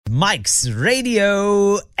Mike's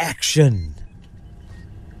Radio Action.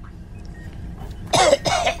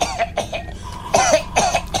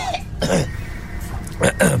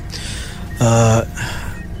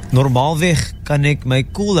 Normaalweg kan ek my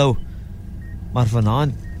koel hou, maar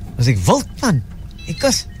vanaand as ek wild man. Ek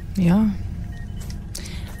is Ja.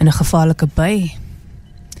 In 'n gevaarlike by.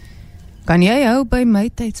 Kan jy hou by my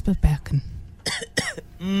tydsbeperking?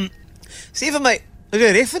 sê vir my, is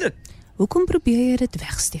jy reg vir dit? Hoekom probeer jy dit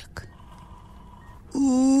wegsteek?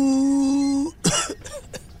 Ooh.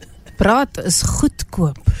 Praat is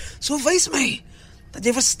goedkoop. So wys my dat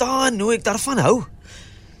jy verstaan hoe ek daarvan hou.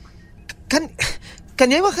 Kan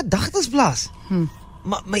jy my gedagtes blaas?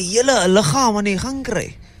 My hele liggaam aan die gang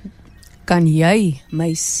kry. Kan jy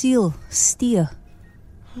my siel steel?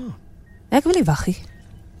 Ek wil nie wag nie.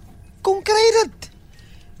 Kom kry dit.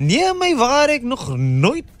 Nee, my waar ek nog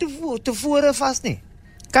nooit tevore vas nie.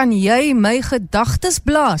 Kan jy my gedagtes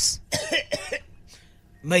blaas?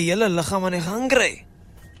 My hele liggaam aan die gang kry.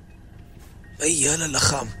 My hele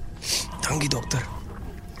liggaam. Dankie dokter.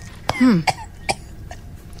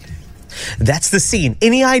 That's the scene.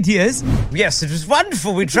 Any ideas? Yes, it was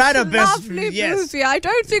wonderful. We tried our best. Lovely Yes. movie. I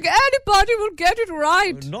don't think anybody will get it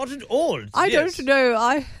right. Not at all. I Yes. don't know.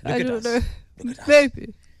 I at don't us. know. Look at us.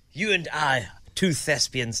 Maybe. You and I, two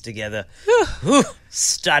thespians together. Ooh,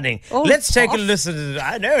 stunning. Oh, Let's take a gosh. listen to it.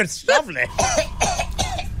 I know, it's lovely.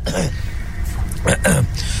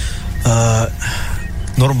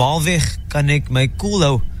 Normaalweg kan ek my koel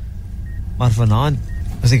hou, maar vanaand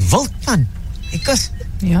as ek wild man. Ek is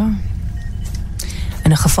Ja.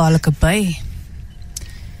 In 'n gevaarlike by.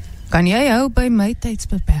 Kan jy hou by my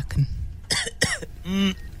tydsbeperking?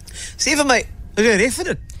 sê vir my, is jy reg vir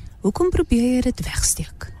dit? Hoekom probeer jy dit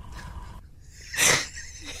wegsteek?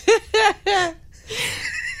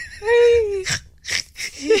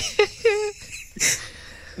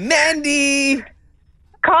 Mandy!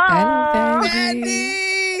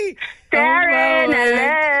 Mandy! Tarryn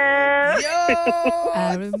Lamb. Yo!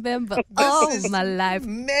 I remember This all is my life.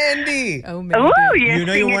 Mandy! Oh, man. Oh, yes, You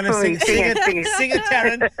know you want to for me. sing it, Sing it. sing it,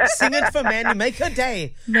 Tarryn. Sing it for Mandy. Make her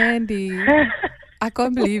day. Mandy. I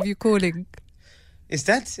can't believe you're calling. Is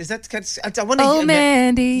that? I want to Oh, hear.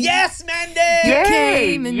 Mandy. Yes, Mandy. You Yay,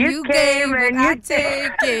 came and you gave and I you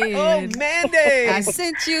take it. Oh, Mandy. I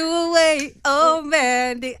sent you away. Oh,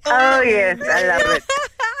 Mandy. Oh, yes, I love it.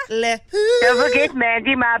 Le- Don't forget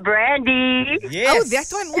Mandy, my brandy. Yes. Oh, that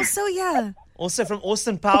one also, yeah. Also from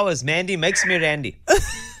Austin Powers, Mandy makes me Randy.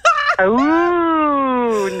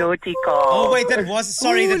 Ooh, naughty call. Oh wait, that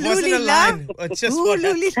wasn't a line. It just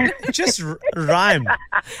it just rhymed.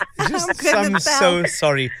 I'm so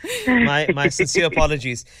sorry. My sincere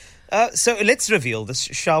apologies. So let's reveal this,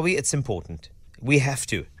 shall we? It's important. We have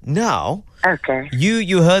to. Now, Okay.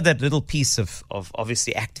 you heard that little piece of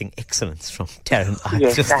obviously acting excellence from Tarryn.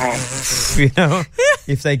 Yes, I have. You know,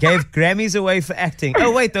 if they gave Grammys away for acting.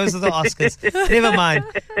 Oh wait, those are the Oscars. Never mind.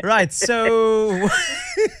 Right, so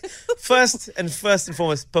first and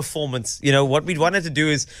foremost, performance. You know, what we wanted to do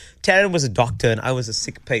is Tarryn was a doctor and I was a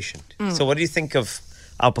sick patient. So what do you think of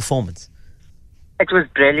our performance? It was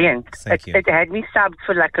brilliant. Thank you. It had me subbed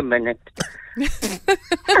for like a minute.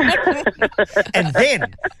 And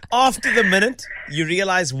then, after the minute, you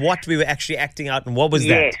realize what we were actually acting out, and what was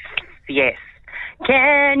Yes, yes.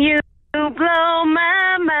 Can you blow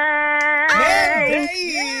my mind? that?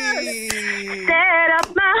 Set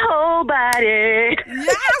up my whole body.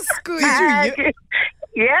 Yes, good.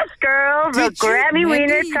 Yes, girl. The Did you- Grammy winner,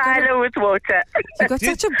 Mandy, you gotta- Tyla with water. You got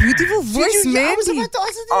such a beautiful voice, I was Mandy. about to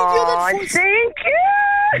ask you, Oh, voice. thank you.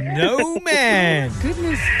 No, man.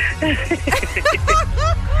 Goodness.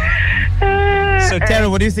 So, Tarryn,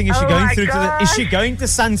 what do you think? Is she Oh going my through God. is she going to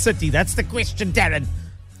Sun City? That's the question, Tarryn.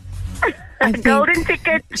 I think Golden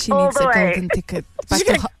ticket she all needs the a way. golden ticket. But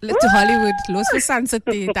to Hollywood, los vir Sunset.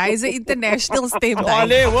 Daar is 'n international stem daar.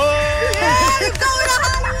 Hollywood.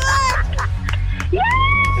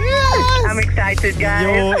 I'm excited, guys.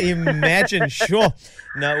 Yo, imagine, sure.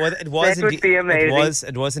 No, well, it was That would indeed. be amazing.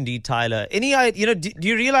 It was indeed Tyler. Do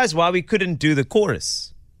you realize why we couldn't do the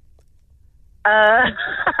chorus?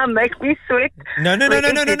 Make me sweat. No, Wait, Mandy.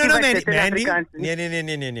 ek weet nie wat Mandy. dit in Afrikaans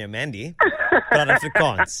is. Nee, Mandy. Praat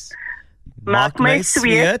Afrikaans. Maak my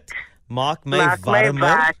sweet. Maak my Maak my warmer.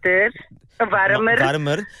 water warmer.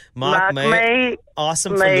 Warmer. Maak my my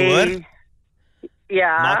asem verloor.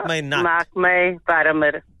 Ja. Maak my nat. Maak my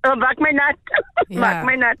warmer. Oh, maak my nat. Ja. Maak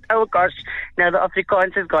my nat. Oh gosh. Now the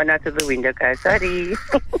Afrikaans has gone out of the window, guys. Sorry.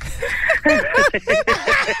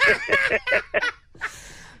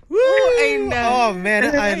 Oh man,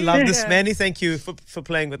 I love this. Mandy, thank you for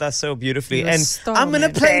playing with us so beautifully. You're a And star, I'm going to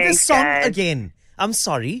man. play this Thanks, song guys. again. I'm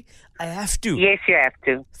sorry. I have to. Yes, you have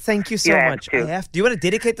to. Thank you so You have much. to. I have to. Do you want to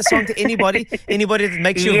dedicate the song to anybody? Anybody that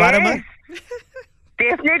makes you Yes. warmer?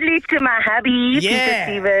 Definitely to my hubby, Yeah.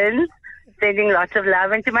 Peter Stevens. Sending lots of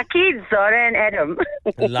love, and to my kids, Zara and Adam.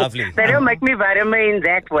 Lovely. They don't make me warmer in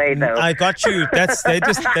that way, though. I got you. That's a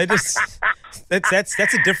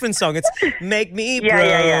different song. It's Make Me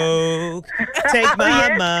Broke, Take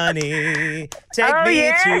My Money, Take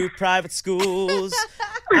me to private schools.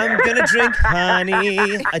 I'm gonna drink honey.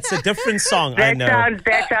 It's a different song, I know.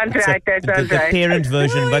 That sounds right. That sounds the right. parent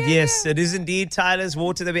version. But yes, it is indeed Tyla's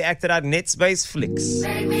Water that we acted out. Netspace Flicks.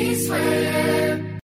 Make me sweat.